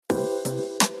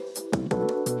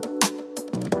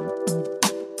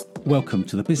Welcome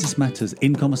to the Business Matters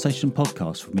in Conversation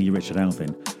podcast with me, Richard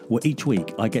Alvin, where each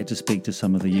week I get to speak to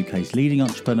some of the UK's leading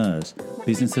entrepreneurs,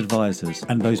 business advisors,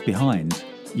 and those behind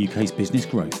UK's business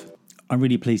growth. I'm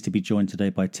really pleased to be joined today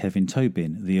by Tevin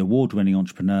Tobin, the award-winning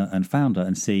entrepreneur and founder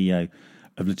and CEO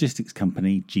of logistics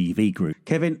company GV Group.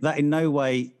 Kevin, that in no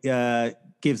way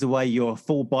gives away your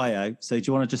full bio, so do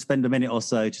you want to just spend a minute or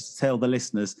so just to tell the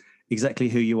listeners exactly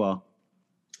who you are?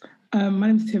 My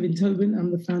name is Tevin Tobin.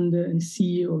 I'm the founder and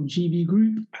CEO of GV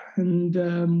Group,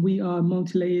 and we are a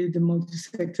multi-layered and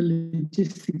multi-sector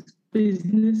logistics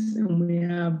business, and we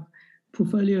have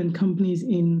portfolio and companies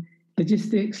in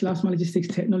logistics, last mile logistics,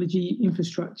 technology,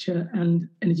 infrastructure, and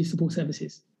energy support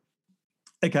services.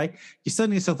 Okay, you're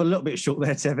selling yourself a little bit short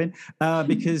there, Tevin,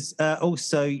 because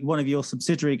also one of your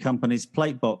subsidiary companies,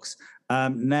 Platebox,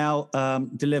 now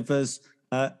delivers...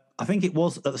 I think it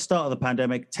was at the start of the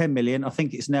pandemic, 10 million. I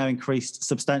think it's now increased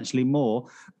substantially more.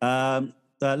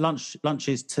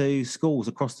 Lunches to schools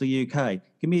across the UK.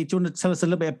 Do you want to tell us a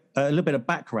little bit of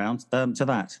background to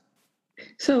that?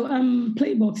 So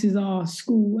Platebox is our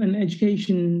school and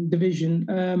education division,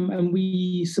 and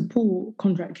we support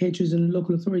contract caterers and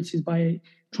local authorities by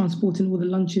transporting all the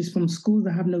lunches from schools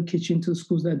that have no kitchen to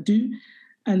schools that do.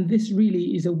 And this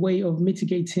really is a way of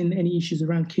mitigating any issues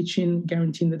around kitchen,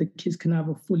 guaranteeing that the kids can have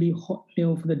a fully hot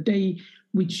meal for the day,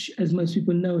 which, as most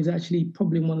people know, is actually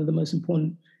probably one of the most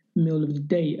important meal of the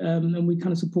day. And we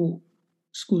kind of support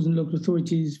schools and local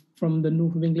authorities from the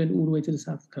north of England all the way to the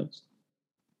south coast.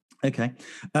 Okay.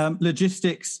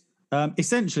 Logistics,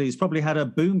 essentially, has probably had a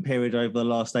boom period over the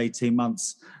last 18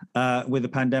 months with the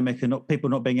pandemic and people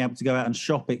not being able to go out and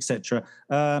shop, etc.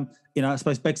 I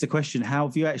suppose begs the question, how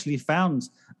have you actually found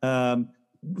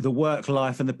the work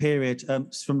life and the period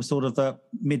from sort of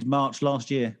mid-March last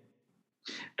year?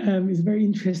 It's a very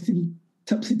interesting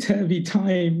topsy-turvy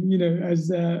time,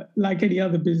 as like any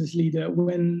other business leader.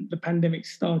 When the pandemic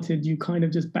started, you kind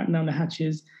of just batten down the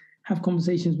hatches, have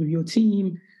conversations with your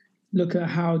team, look at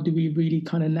how do we really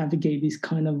kind of navigate this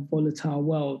kind of volatile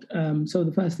world. So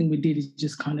the first thing we did is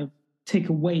just kind of take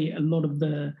away a lot of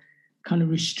the kind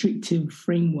of restrictive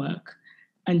framework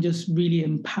and just really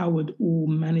empowered all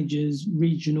managers,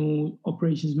 regional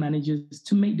operations managers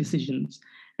to make decisions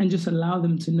and just allow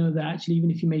them to know that actually,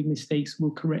 even if you make mistakes, we'll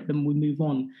correct them, we'll move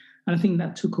on. And I think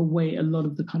that took away a lot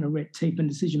of the kind of red tape and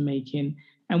decision making.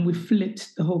 And we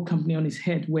flipped the whole company on its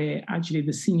head, where actually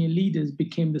the senior leaders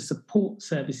became the support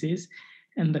services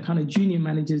and the kind of junior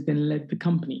managers then led the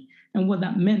company. And what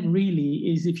that meant really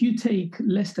is, if you take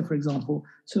Leicester, for example,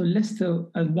 so Leicester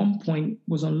at one point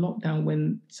was on lockdown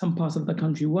when some parts of the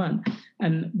country weren't.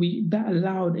 And that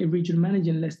allowed a regional manager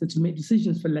in Leicester to make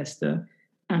decisions for Leicester,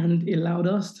 and it allowed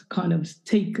us to kind of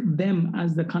take them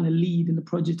as the kind of lead in the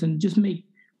project and just make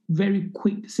very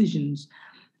quick decisions.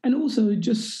 And also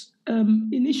just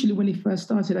initially when it first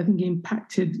started, I think it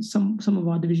impacted some of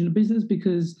our division of business,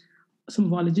 because some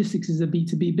of our logistics is a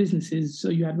B2B businesses. So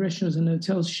you had restaurants and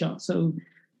hotels shut. So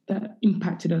that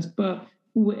impacted us. But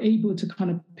we were able to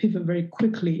kind of pivot very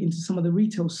quickly into some of the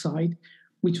retail side,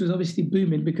 which was obviously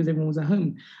booming because everyone was at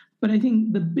home. But I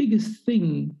think the biggest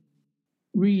thing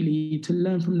really to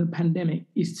learn from the pandemic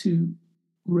is to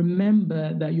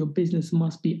remember that your business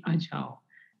must be agile.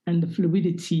 And the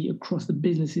fluidity across the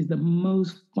business is the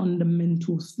most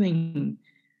fundamental thing.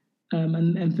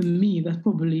 And for me, that's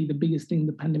probably the biggest thing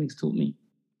the pandemic's taught me.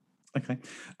 Okay.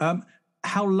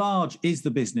 How large is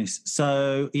the business?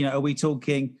 So, are we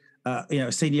talking,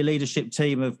 a senior leadership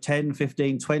team of 10,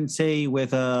 15, 20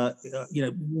 with,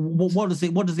 what does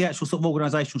the actual sort of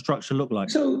organisational structure look like?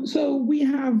 So we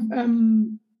have...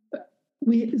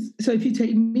 So if you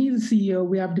take me, the CEO,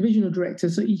 we have divisional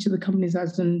directors. So each of the companies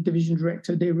has a division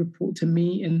director. They report to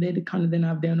me, and they kind of then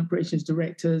have their own operations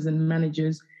directors and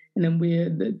managers. And then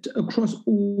we're across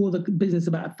all the business,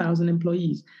 about 1,000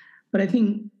 employees. But I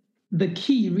think the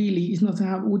key really is not to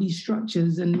have all these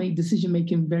structures and make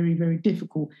decision-making very, very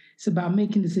difficult. It's about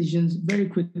making decisions very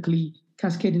quickly,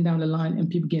 cascading down the line, and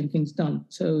people getting things done.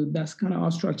 So that's kind of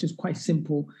our structure is quite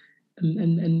simple,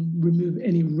 and remove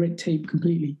any red tape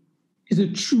completely. It's a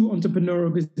true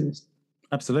entrepreneurial business.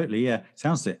 Absolutely, yeah,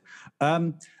 sounds it.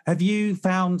 Have you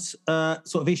found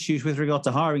sort of issues with regard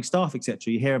to hiring staff,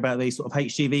 etc.? You hear about these sort of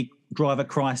HGV driver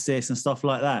crisis and stuff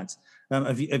like that.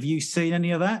 Have you seen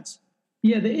any of that?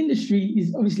 Yeah, the industry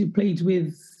is obviously plagued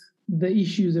with the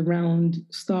issues around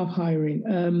staff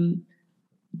hiring.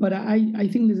 But I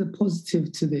think there's a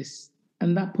positive to this.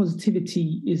 And that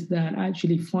positivity is that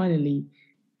actually, finally,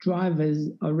 drivers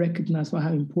are recognized for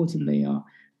how important they are.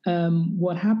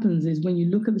 What happens is when you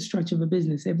look at the structure of a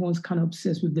business, everyone's kind of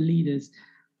obsessed with the leaders,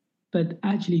 but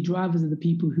actually drivers are the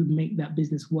people who make that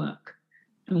business work.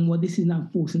 And what this is now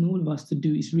forcing all of us to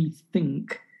do is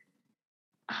rethink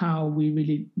how we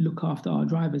really look after our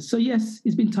drivers. So yes,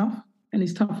 it's been tough, and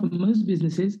it's tough for most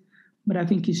businesses, but I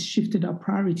think it's shifted our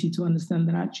priority to understand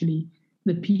that actually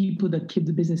the people that keep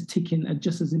the business ticking are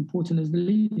just as important as the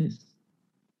leaders.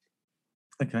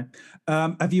 Okay.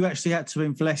 Have you actually had to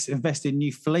invest in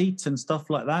new fleet and stuff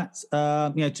like that,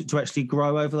 to actually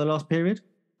grow over the last period?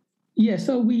 Yeah,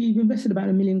 so we've invested about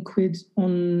 £1 million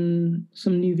on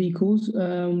some new vehicles.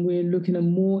 We're looking at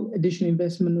more additional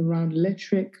investment around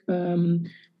electric.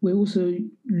 We're also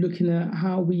looking at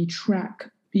how we track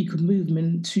vehicle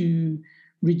movement to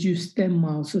reduce stem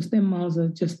miles. So stem miles are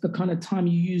just the kind of time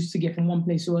you use to get from one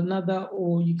place to another,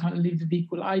 or you kind of leave the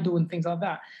vehicle idle and things like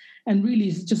that. And really,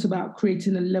 it's just about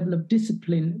creating a level of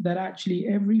discipline that actually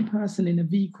every person in a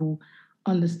vehicle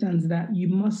understands that you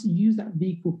must use that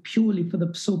vehicle purely for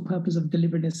the sole purpose of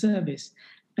delivering a service.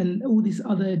 And all this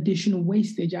other additional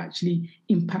wastage actually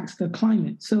impacts the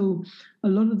climate. So a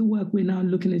lot of the work we're now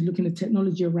looking at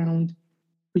technology around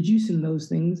reducing those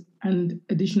things and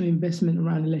additional investment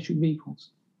around electric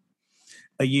vehicles.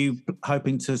 Are you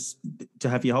hoping to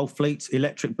have your whole fleet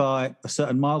electric by a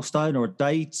certain milestone or a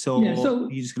date, or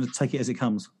are you just going to take it as it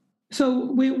comes?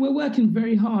 So we're working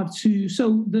very hard to.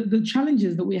 So the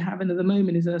challenges that we're having at the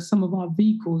moment is that some of our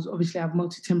vehicles obviously have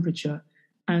multi-temperature,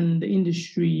 and the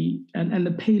industry and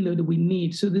the payload that we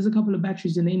need. So there's a couple of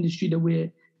batteries in the industry that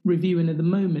we're reviewing at the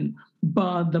moment.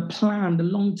 But the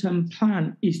long-term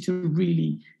plan, is to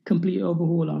really completely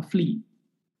overhaul our fleet.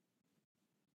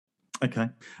 Okay.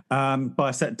 By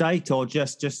a set date, or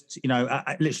just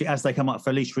literally as they come up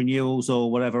for lease renewals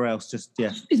or whatever else? It's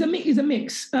a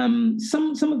mix.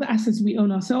 Some of the assets we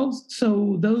own ourselves,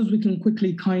 so those we can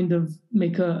quickly kind of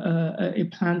make a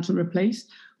plan to replace.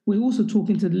 We're also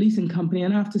talking to the leasing company,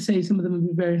 and I have to say some of them have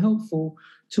been very helpful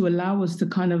to allow us to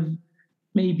kind of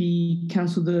maybe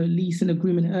cancel the lease and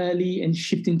agreement early and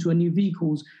shift into a new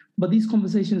vehicles. But these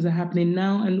conversations are happening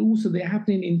now, and also they're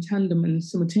happening in tandem and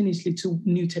simultaneously to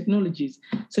new technologies.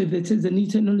 So if there's a new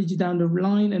technology down the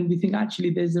line and we think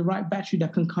actually there's the right battery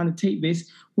that can kind of take this,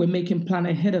 we're making plan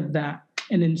ahead of that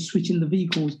and then switching the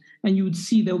vehicles. And you would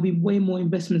see there'll be way more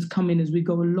investments coming as we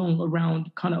go along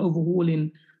around kind of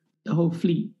overhauling the whole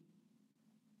fleet.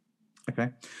 Okay.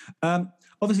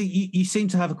 Obviously, you seem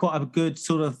to have quite a good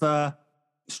sort of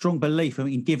strong belief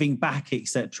in giving back,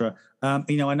 etc. I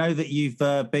know that you've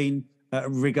been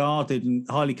regarded and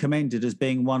highly commended as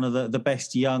being one of the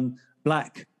best young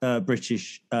black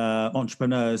British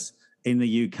entrepreneurs in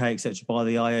the UK, etc., by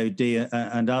the IOD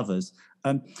and others.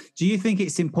 Do you think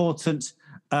it's important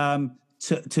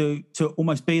to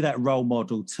almost be that role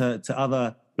model to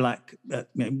other black,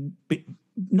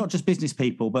 not just business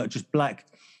people, but just black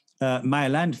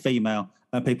male and female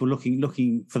people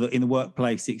looking for in the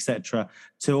workplace, etc.,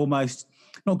 to almost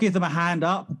not give them a hand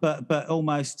up, but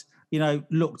almost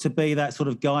look to be that sort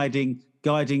of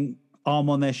guiding arm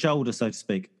on their shoulder, so to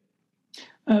speak?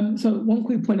 So one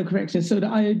quick point of correction. So the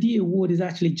IOD award is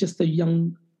actually just a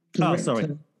young director.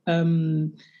 Oh,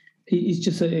 sorry. He's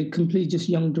just a complete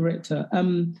young director.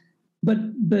 But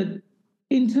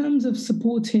in terms of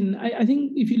supporting, I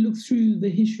think if you look through the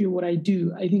history of what I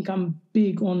do, I think I'm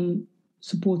big on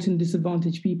supporting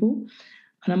disadvantaged people.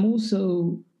 And I'm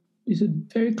also, it's a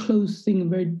very close thing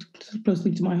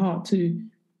to my heart to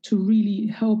really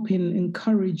help and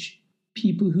encourage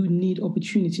people who need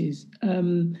opportunities.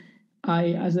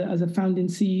 As a founding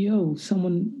CEO,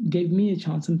 someone gave me a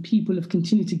chance, and people have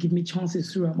continued to give me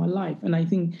chances throughout my life. And I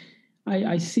think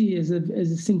I see it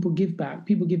as a simple give back.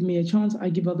 People give me a chance, I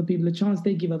give other people a chance,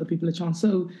 they give other people a chance.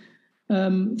 So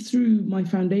through my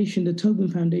foundation, the Tobin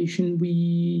Foundation,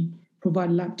 we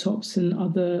provide laptops and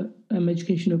other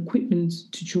educational equipment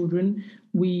to children.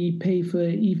 We pay for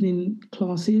evening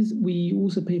classes. We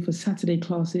also pay for Saturday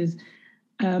classes.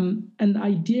 And the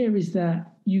idea is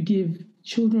that you give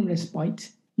children respite,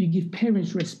 you give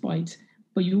parents respite,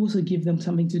 but you also give them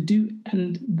something to do.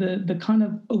 And the kind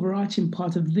of overarching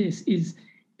part of this is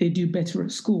they do better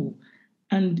at school.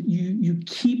 And you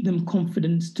keep them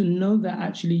confidence to know that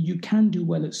actually you can do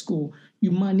well at school. You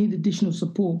might need additional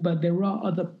support, but there are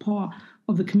other part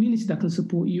of the community that can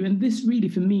support you. And this really,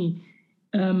 for me,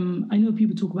 I know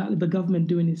people talk about the government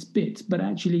doing its bit, but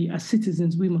actually as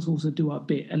citizens, we must also do our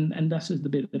bit. And that's just the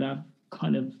bit that I've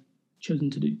kind of chosen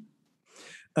to do.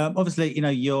 Obviously,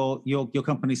 your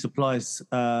company supplies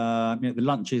the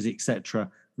lunches, etc.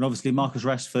 And obviously, Marcus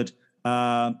Rashford,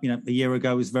 a year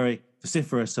ago was very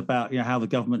vociferous about how the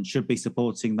government should be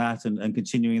supporting that and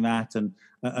continuing that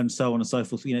and so on and so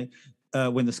forth.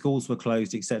 When the schools were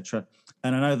closed, etc.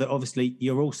 And I know that obviously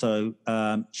you're also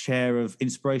chair of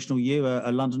Inspirational You,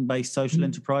 a London-based social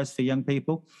enterprise for young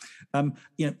people.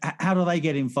 How do they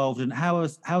get involved, and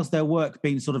how's their work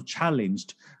been sort of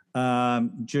challenged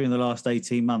during the last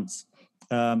 18 months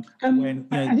when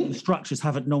the structures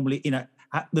haven't normally,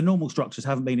 the normal structures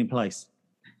haven't been in place?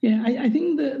 Yeah, I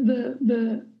think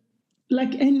the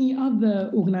like any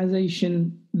other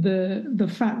organization,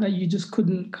 the fact that you just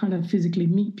couldn't kind of physically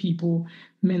meet people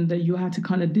meant that you had to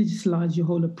kind of digitalize your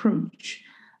whole approach.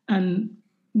 And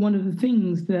one of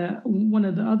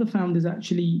the other founders,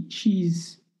 actually,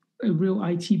 she's a real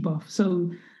IT buff.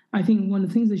 So I think one of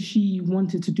the things that she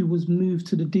wanted to do was move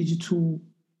to the digital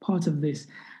part of this.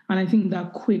 And I think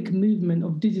that quick movement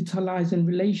of digitalizing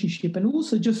relationship, and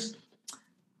also just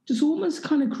almost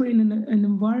kind of creating an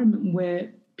environment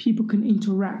where people can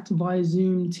interact via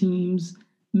Zoom, Teams,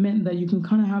 meant that you can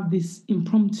kind of have this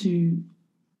impromptu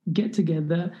get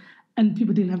together, and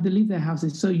people didn't have to leave their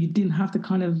houses. So you didn't have to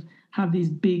kind of have this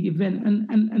big event.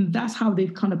 And that's how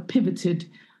they've kind of pivoted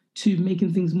to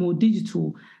making things more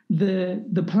digital.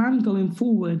 The plan going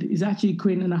forward is actually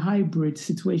creating a hybrid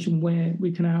situation where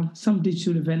we can have some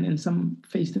digital event and some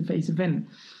face-to-face event.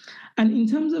 And in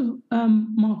terms of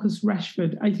Marcus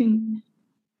Rashford, I think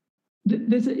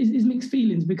there's mixed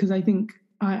feelings, because I think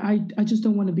I just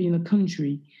don't want to be in a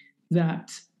country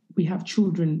that we have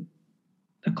children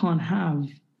that can't have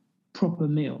proper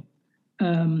meal.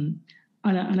 And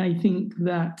I think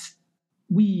that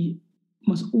we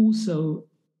must also,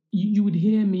 you would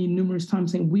hear me numerous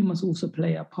times saying we must also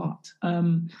play our part.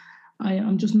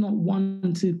 I'm just not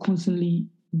one to constantly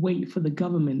wait for the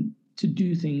government to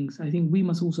do things. I think we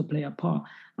must also play our part.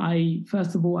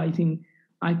 First of all, I think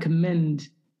I commend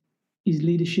his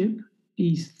leadership,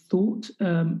 his thought,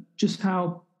 just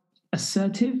how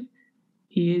assertive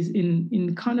he is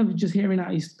in kind of just hearing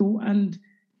out his thought, and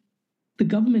the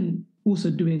government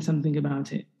also doing something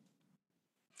about it.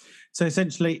 So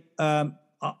essentially,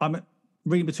 I'm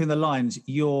reading between the lines,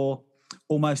 you're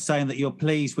almost saying that you're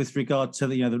pleased with regard to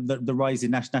the rise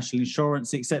in national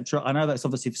insurance, etc. I know that's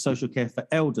obviously for social care for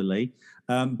elderly,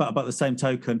 but by the same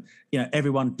token,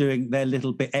 everyone doing their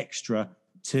little bit extra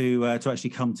to actually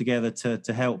come together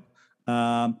to help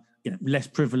less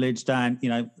privileged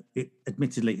and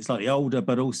admittedly slightly older,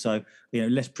 but also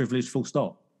less privileged. Full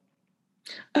stop.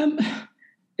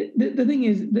 The thing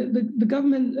is, the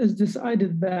government has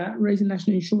decided that raising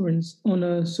national insurance on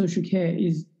a social care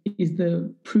is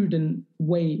the prudent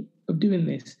way of doing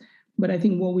this. But I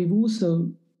think what we've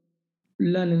also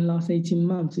learned in the last 18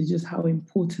 months is just how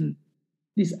important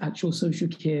this actual social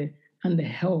care and the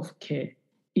health care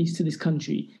is to this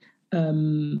country.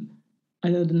 I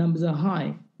know the numbers are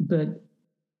high, but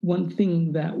one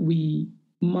thing that we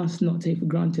must not take for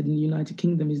granted in the United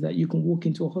Kingdom is that you can walk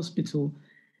into a hospital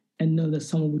and know that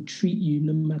someone will treat you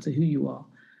no matter who you are.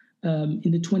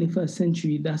 In the 21st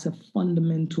century, that's a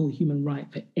fundamental human right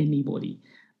for anybody.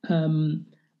 And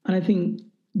I think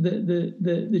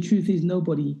the truth is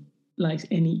nobody likes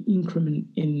any increment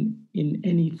in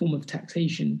any form of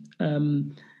taxation.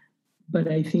 But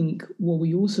I think what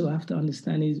we also have to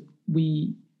understand is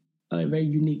we are a very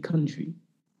unique country.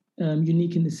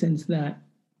 Unique in the sense that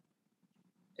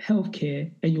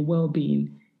healthcare and your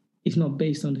well-being is not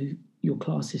based on your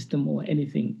class system or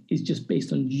anything. It's just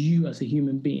based on you as a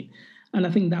human being. And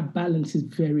I think that balance is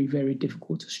very, very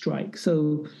difficult to strike.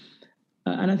 So,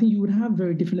 and I think you would have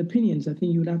very different opinions. I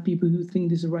think you would have people who think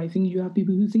this is the right thing. You have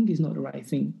people who think it's not the right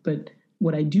thing. But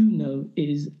what I do know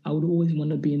is I would always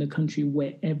want to be in a country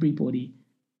where everybody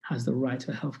has the right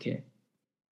to healthcare.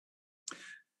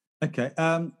 Okay.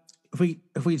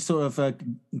 If we sort of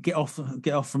get off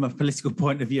from a political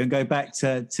point of view and go back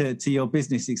to your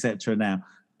business, etc. now,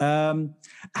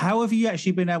 how have you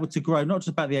actually been able to grow, not just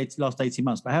about the last 18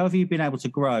 months, but how have you been able to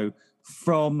grow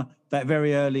from that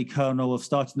very early kernel of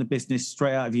starting the business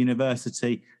straight out of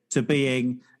university to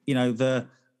being,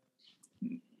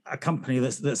 a company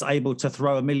that's able to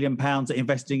throw £1 million at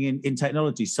investing in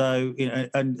technology, so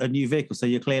a new vehicle. So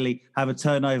you clearly have a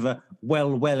turnover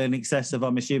well in excess of,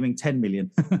 I'm assuming, 10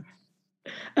 million.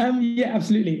 Yeah,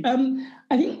 absolutely.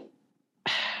 I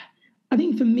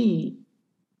think for me,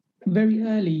 very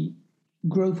early,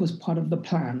 growth was part of the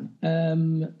plan.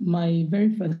 My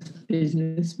very first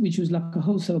business, which was like a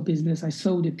wholesale business, I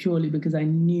sold it purely because I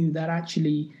knew that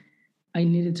actually I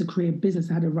needed to create a business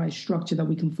that had the right structure that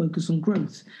we can focus on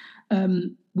growth.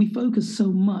 We focus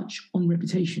so much on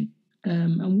reputation.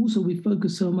 And also we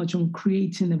focus so much on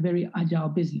creating a very agile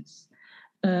business.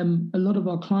 A lot of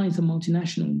our clients are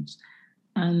multinationals.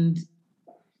 And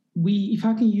if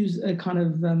I can use a kind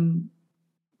of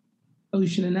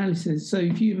ocean analysis. So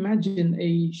if you imagine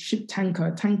a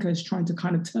tanker is trying to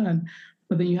kind of turn,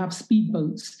 but then you have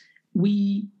speedboats.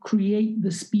 We create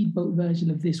the speedboat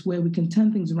version of this where we can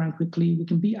turn things around quickly, we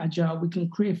can be agile, we can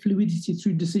create fluidity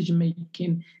through decision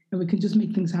making, and we can just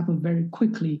make things happen very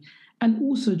quickly. And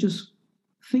also just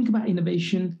think about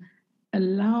innovation,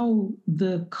 allow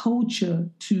the culture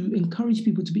to encourage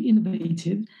people to be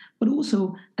innovative, but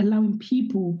also allowing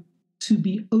people to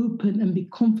be open and be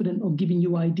confident of giving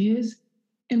you ideas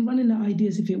and running the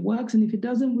ideas. If it works, and if it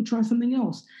doesn't, we'll try something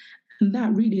else. And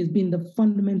that really has been the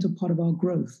fundamental part of our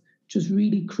growth, just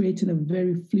really creating a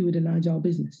very fluid and agile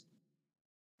business.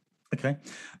 Okay.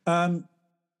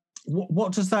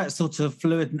 What does that sort of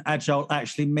fluid and agile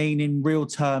actually mean in real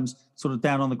terms, sort of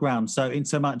down on the ground? So in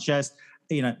so much as,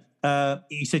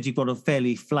 you said you've got a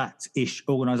fairly flat-ish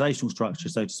organisational structure,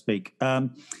 so to speak.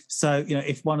 So,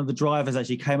 if one of the drivers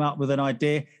actually came up with an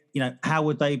idea, how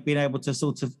would they be able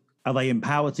to are they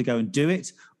empowered to go and do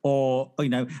it? Or,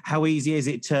 how easy is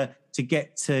it to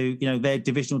get to, their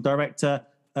divisional director,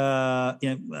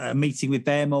 a meeting with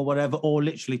them or whatever, or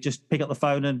literally just pick up the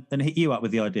phone and hit you up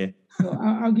with the idea? Well,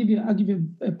 I'll give you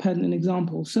a pertinent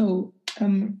example. So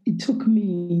it took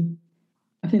me,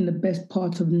 I think, the best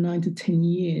part of 9 to 10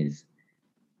 years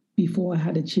before I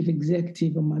had a chief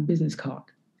executive on my business card,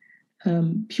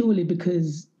 purely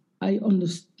because I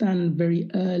understand very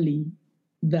early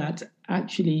that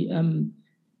actually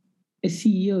a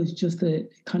CEO is just a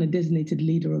kind of designated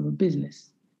leader of a business.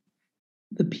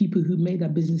 The people who made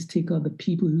that business tick are the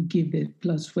people who give their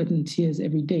blood, sweat, and tears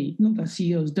every day. Not that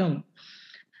CEOs don't.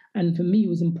 And for me, it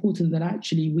was important that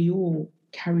actually we all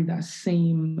carry that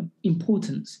same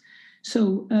importance.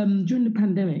 So during the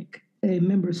pandemic, a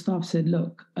member of staff said,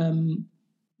 look,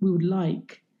 we would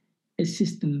like a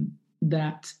system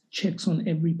that checks on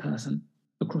every person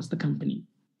across the company.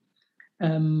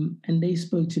 And they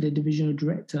spoke to the divisional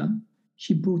director.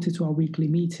 She brought it to our weekly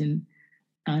meeting.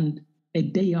 And a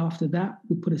day after that,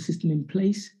 we put a system in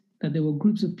place that there were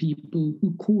groups of people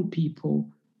who called people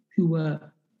who were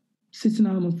sitting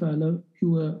out on furlough,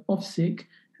 who were off sick,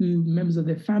 who members of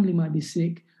their family might be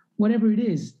sick, whatever it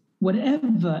is,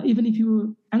 whatever, even if you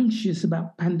were anxious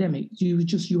about pandemic, you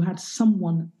had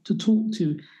someone to talk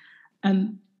to.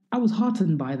 And I was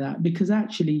heartened by that, because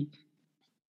actually,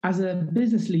 as a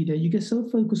business leader, you get so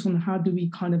focused on how do we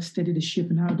kind of steady the ship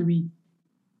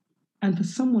and for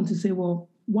someone to say, well,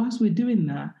 whilst we're doing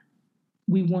that,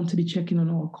 we want to be checking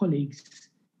on our colleagues.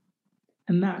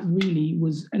 And that really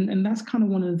was, and that's kind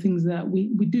of one of the things that we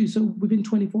do. So within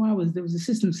 24 hours, there was a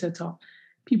system set up,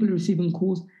 people are receiving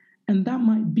calls. And that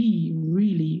might be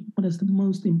really one of the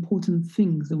most important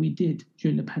things that we did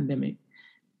during the pandemic,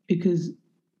 because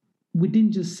we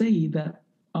didn't just say that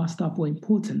our staff were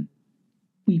important.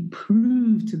 We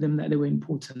proved to them that they were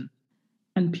important.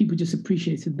 And people just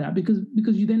appreciated that because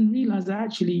you then realize that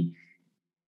actually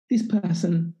this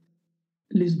person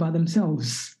lives by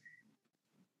themselves.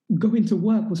 Going to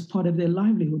work was part of their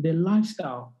livelihood, their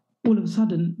lifestyle. All of a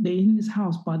sudden, they're in this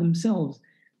house by themselves.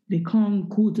 They can't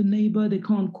call to a neighbor, they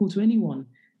can't call to anyone.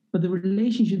 But the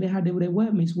relationship they had with their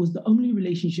workmates was the only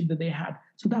relationship that they had.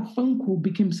 So that phone call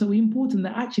became so important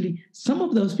that actually some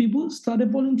of those people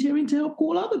started volunteering to help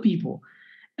call other people.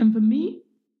 And for me,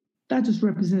 that just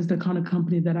represents the kind of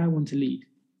company that I want to lead.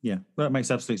 Yeah, well, that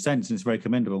makes absolute sense, and it's very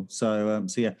commendable. So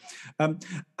yeah.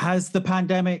 Has the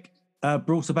pandemic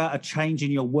brought about a change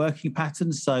in your working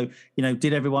patterns? So,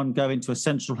 did everyone go into a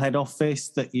central head office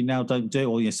that you now don't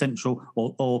do, or your central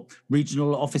or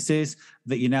regional offices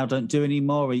that you now don't do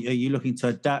anymore? Are you looking to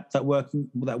adapt that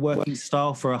working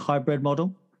style for a hybrid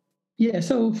model? Yeah,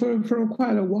 so for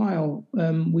quite a while,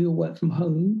 we all work from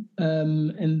home,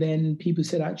 and then people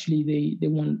said actually they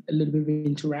want a little bit of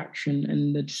interaction,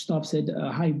 and the staff said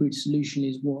a hybrid solution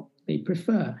is what they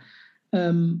prefer.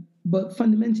 But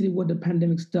fundamentally, what the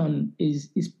pandemic's done is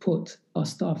put our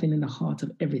staff in the heart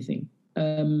of everything.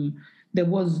 There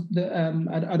was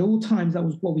at all times that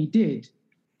was what we did,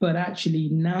 but actually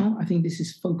now I think this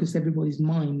has focused everybody's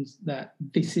minds that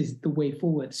this is the way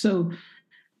forward. So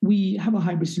we have a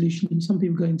hybrid solution. Some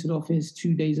people go into the office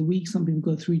 2 days a week, some people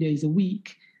go 3 days a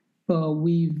week, but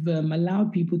we've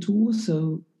allowed people to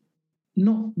also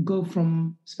not go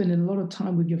from spending a lot of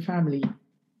time with your family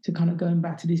to kind of going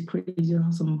back to this crazy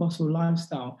hustle and bustle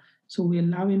lifestyle. So we're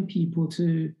allowing people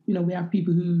to, we have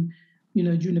people who,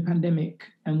 during the pandemic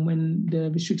and when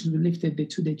the restrictions were lifted, they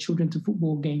took their children to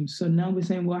football games. So now we're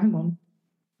saying, well, hang on,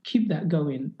 keep that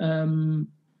going.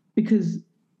 Because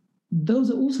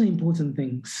those are also important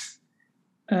things.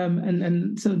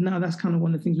 And so now that's kind of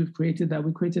one of the things we've created, that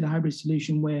we created a hybrid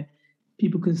solution where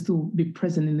people can still be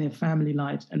present in their family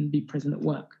lives and be present at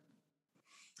work.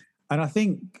 And I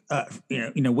think,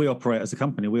 we operate as a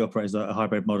company, we operate as a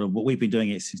hybrid model, but we've been doing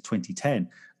it since 2010,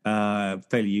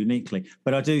 fairly uniquely.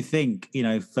 But I do think,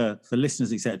 for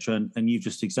listeners, etc., and you've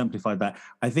just exemplified that,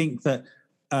 I think that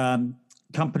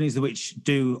companies which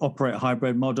do operate a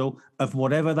hybrid model of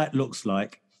whatever that looks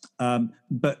like,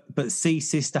 but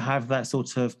ceases to have that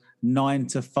sort of 9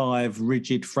 to 5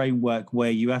 rigid framework where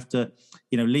you have to,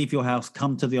 leave your house,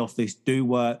 come to the office, do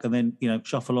work, and then,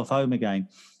 shuffle off home again,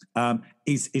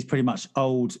 is pretty much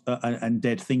old and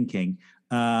dead thinking.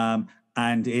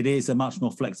 And it is a much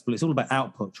more flexible. It's all about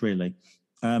output, really.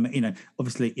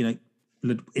 Obviously,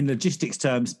 in logistics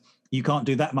terms, you can't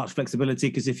do that much flexibility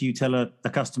because if you tell a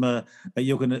customer that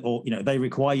you're going to, or they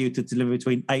require you to deliver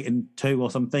between 8 and 2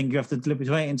 or something, you have to deliver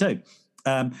between 8 and 2.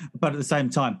 But at the same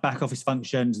time, back office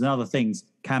functions and other things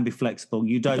can be flexible.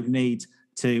 You don't need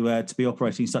to be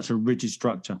operating such a rigid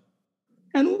structure.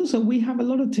 And also, we have a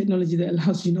lot of technology that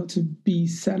allows you not to be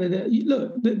salaried.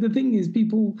 Look, the thing is,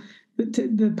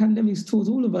 the pandemic's taught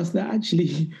all of us that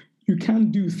actually you can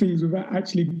do things without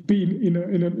actually being in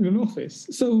an office.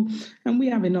 So, and we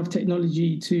have enough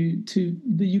technology to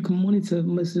that you can monitor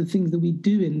most of the things that we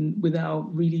do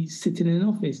without really sitting in an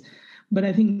office. But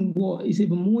I think what is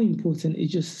even more important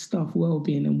is just staff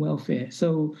well-being and welfare.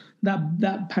 So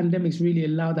that pandemic's really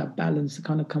allowed that balance to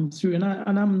kind of come through. And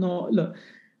I'm not, look,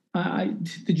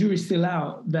 the jury's still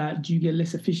out that do you get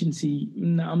less efficiency?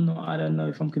 No, I don't know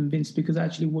if I'm convinced, because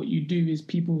actually what you do is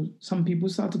some people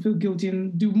start to feel guilty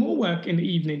and do more work in the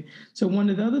evening. So one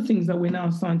of the other things that we're now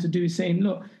starting to do is saying,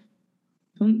 look,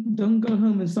 don't go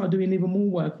home and start doing even more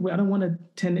work. I don't want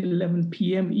 10, 11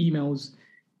 p.m. emails.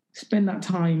 Spend that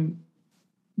time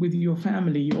with your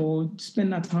family or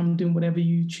spend that time doing whatever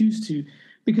you choose to,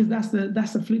 because that's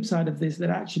the flip side of this, that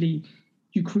actually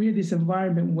you create this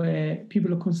environment where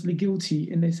people are constantly guilty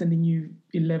and they're sending you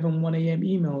 11, 1 a.m.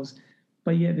 emails,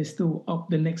 but yet they're still up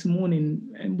the next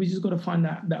morning. And we just got to find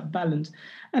that balance.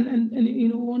 And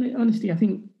honestly, I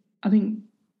think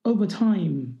over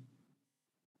time,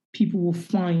 people will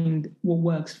find what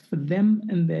works for them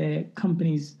and their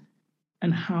companies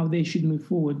and how they should move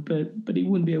forward. But it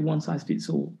wouldn't be a one size fits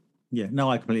all. Yeah, no,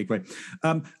 I completely agree.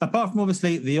 Apart from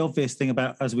obviously the obvious thing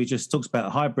about, as we just talked about, a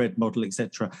hybrid model,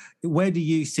 etc., where do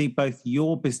you see both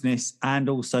your business and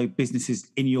also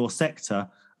businesses in your sector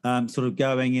sort of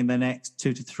going in the next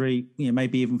 2 to 3,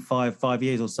 maybe even 5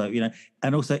 years or so?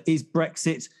 And also, is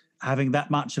Brexit having that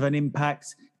much of an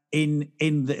impact in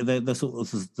the sort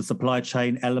of the supply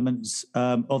chain elements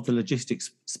of the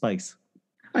logistics space?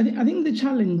 I think the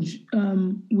challenge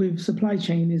with supply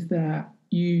chain is that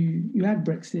you had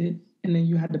Brexit and then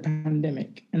you had the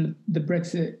pandemic, and the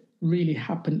Brexit really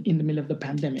happened in the middle of the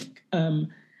pandemic.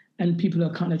 And people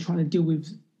are kind of trying to deal with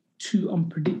 2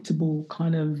 unpredictable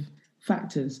kind of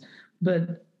factors.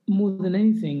 But more than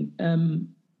anything, and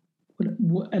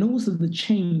also the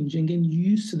change and getting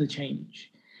used to the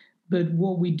change. But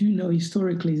what we do know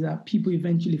historically is that people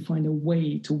eventually find a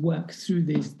way to work through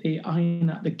this. They iron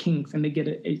out the kinks and they get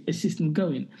a system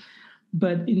going.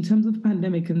 But in terms of the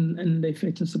pandemic and the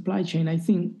effect on supply chain, I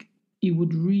think it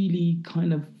would really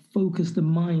kind of focus the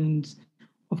minds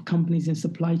of companies in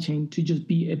supply chain to just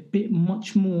be a bit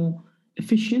much more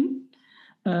efficient,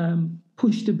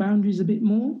 push the boundaries a bit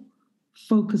more,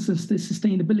 focus on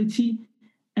sustainability,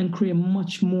 and create a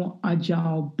much more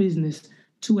agile business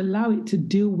to allow it to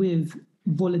deal with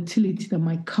volatility that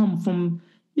might come from,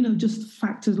 just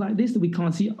factors like this that we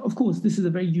can't see. Of course, this is a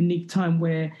very unique time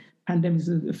where pandemics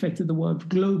have affected the world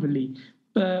globally.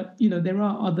 But, there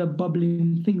are other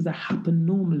bubbling things that happen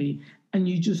normally. And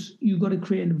you got to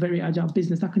create a very agile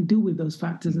business that can deal with those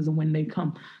factors as and when they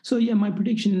come. So, yeah, my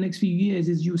prediction in the next few years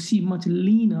is you'll see much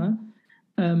leaner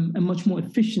and much more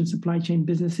efficient supply chain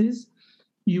businesses.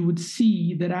 You would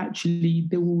see that actually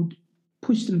they would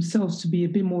push themselves to be a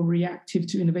bit more reactive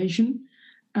to innovation.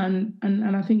 And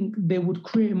I think they would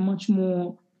create a much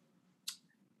more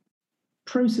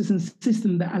process and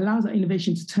system that allows that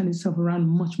innovation to turn itself around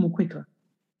much more quicker.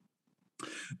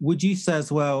 Would you say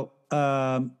as well,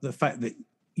 the fact that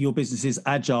your business is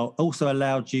agile also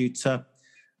allowed you to,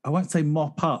 I won't say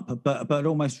mop up, but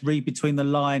almost read between the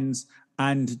lines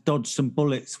and dodge some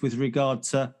bullets with regard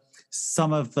to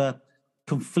some of the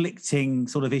conflicting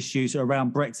sort of issues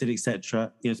around Brexit,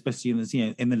 etc., especially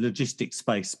in the logistics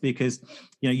space, because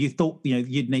you thought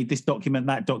you'd need this document,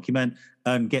 that document,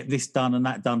 and get this done and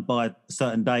that done by a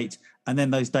certain date, and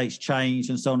then those dates changed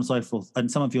and so on and so forth.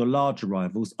 And some of your larger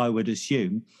rivals, I would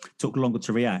assume, took longer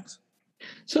to react.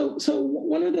 So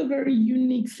one of the very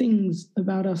unique things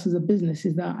about us as a business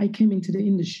is that I came into the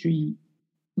industry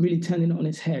really turning it on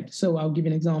its head. So I'll give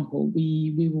you an example.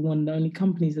 We were one of the only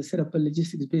companies that set up a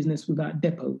logistics business without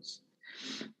depots.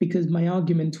 Because my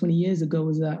argument 20 years ago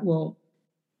was that, well,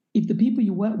 if the people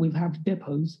you work with have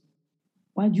depots,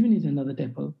 why do you need another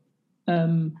depot?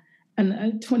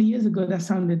 And 20 years ago, that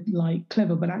sounded like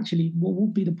clever, but actually, what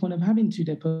would be the point of having two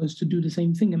depots to do the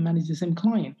same thing and manage the same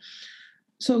client?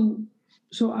 So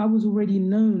I was already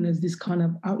known as this kind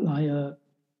of outlier,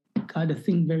 kind of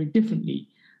think very differently.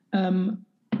 And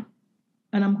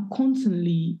I'm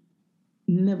constantly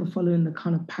never following the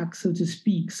kind of pack, so to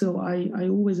speak. So I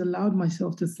always allowed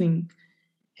myself to think,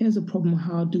 here's a problem.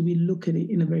 How do we look at it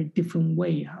in a very different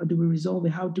way? How do we resolve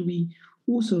it? How do we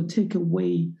also take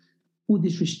away all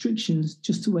these restrictions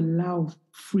just to allow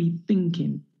free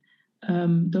thinking?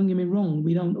 Don't get me wrong,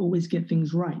 we don't always get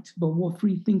things right. But what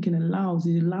free thinking allows,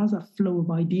 it allows a flow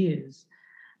of ideas.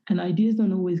 And ideas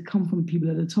don't always come from people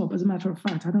at the top. As a matter of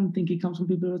fact, I don't think it comes from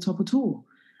people at the top at all.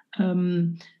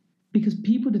 Because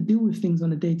people that deal with things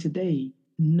on a day-to-day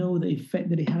know the effect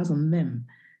that it has on them.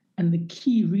 And the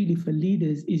key really for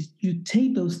leaders is you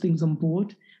take those things on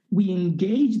board, we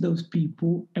engage those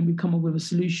people, and we come up with a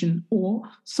solution or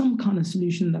some kind of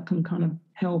solution that can kind of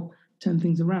help turn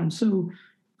things around. So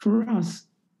for us,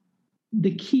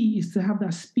 the key is to have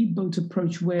that speedboat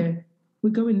approach where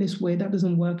we're going this way, that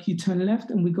doesn't work, you turn left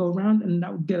and we go around, and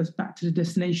that will get us back to the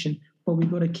destination, but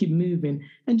we've got to keep moving.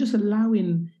 And just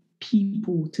allowing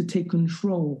people to take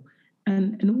control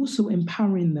and also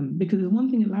empowering them, because there's one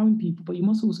thing allowing people, but you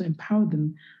must also empower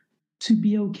them to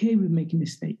be okay with making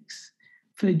mistakes.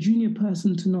 For a junior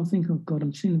person to not think, oh God,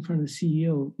 I'm sitting in front of the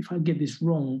CEO, if I get this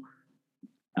wrong,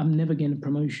 I'm never getting a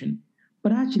promotion.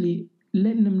 But actually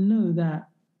letting them know that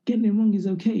getting it wrong is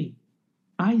okay.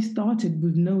 I started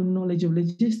with no knowledge of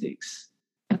logistics.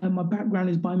 My background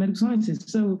is biomedical sciences.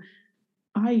 So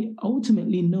I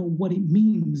ultimately know what it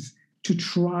means to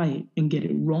try and get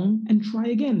it wrong and try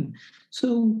again.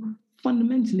 So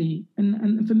fundamentally,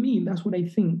 and for me, that's what I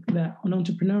think that an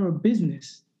entrepreneurial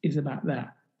business is about,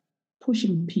 that.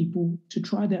 Pushing people to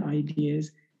try their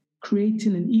ideas,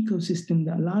 creating an ecosystem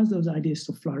that allows those ideas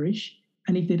to flourish.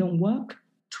 And if they don't work,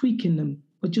 tweaking them,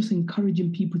 but just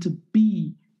encouraging people to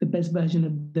be the best version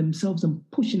of themselves and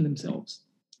pushing themselves.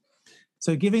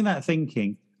 So giving that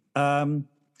thinking,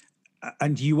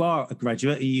 and you are a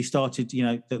graduate, you started,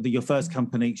 your first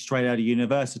company straight out of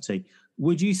university.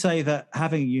 Would you say that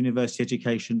having a university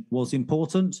education was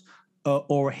important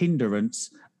or a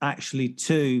hindrance actually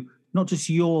to not just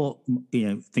your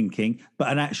thinking, but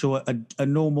an actual, a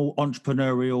normal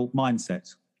entrepreneurial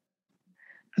mindset?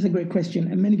 That's a great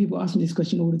question. And many people ask me this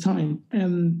question all the time.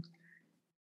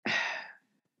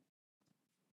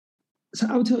 So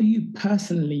I'll tell you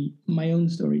personally my own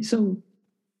story. So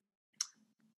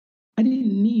I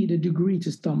didn't need a degree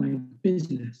to start my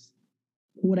business.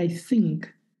 What I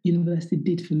think university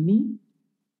did for me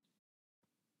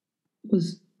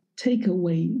was take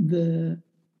away the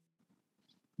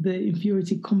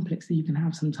inferiority complex that you can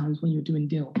have sometimes when you're doing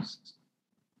deals.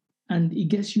 And it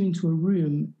gets you into a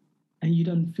room and you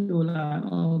don't feel like,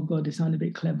 oh God, they sound a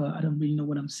bit clever, I don't really know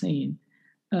what I'm saying.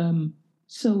 Do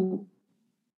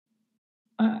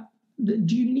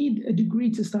you need a degree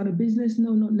to start a business?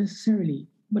 No, not necessarily.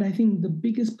 But I think the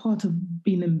biggest part of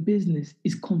being in business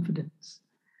is confidence.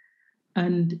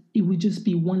 And it would just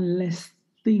be one less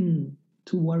thing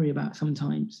to worry about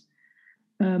sometimes.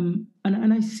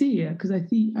 And I see it because I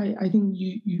think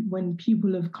you when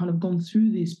people have kind of gone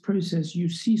through this process, you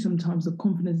see sometimes the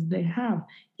confidence they have,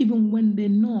 even when they're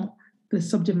not the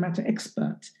subject matter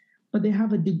expert, but they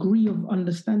have a degree of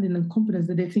understanding and confidence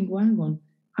that they think, well, hang on,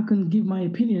 I can give my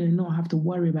opinion and not have to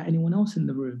worry about anyone else in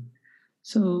the room.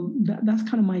 So that's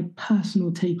kind of my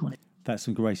personal take on it. That's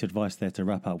some great advice there to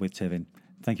wrap up with, Tivin.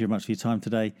 Thank you very much for your time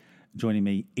today, joining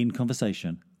me in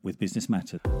conversation with Business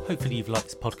Matters. Hopefully you've liked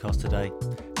this podcast today.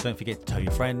 Don't forget to tell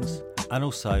your friends and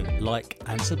also like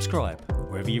and subscribe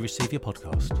wherever you receive your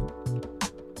podcast.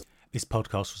 This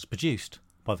podcast was produced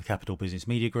by the Capital Business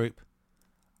Media Group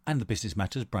and the Business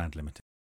Matters Brand Limited.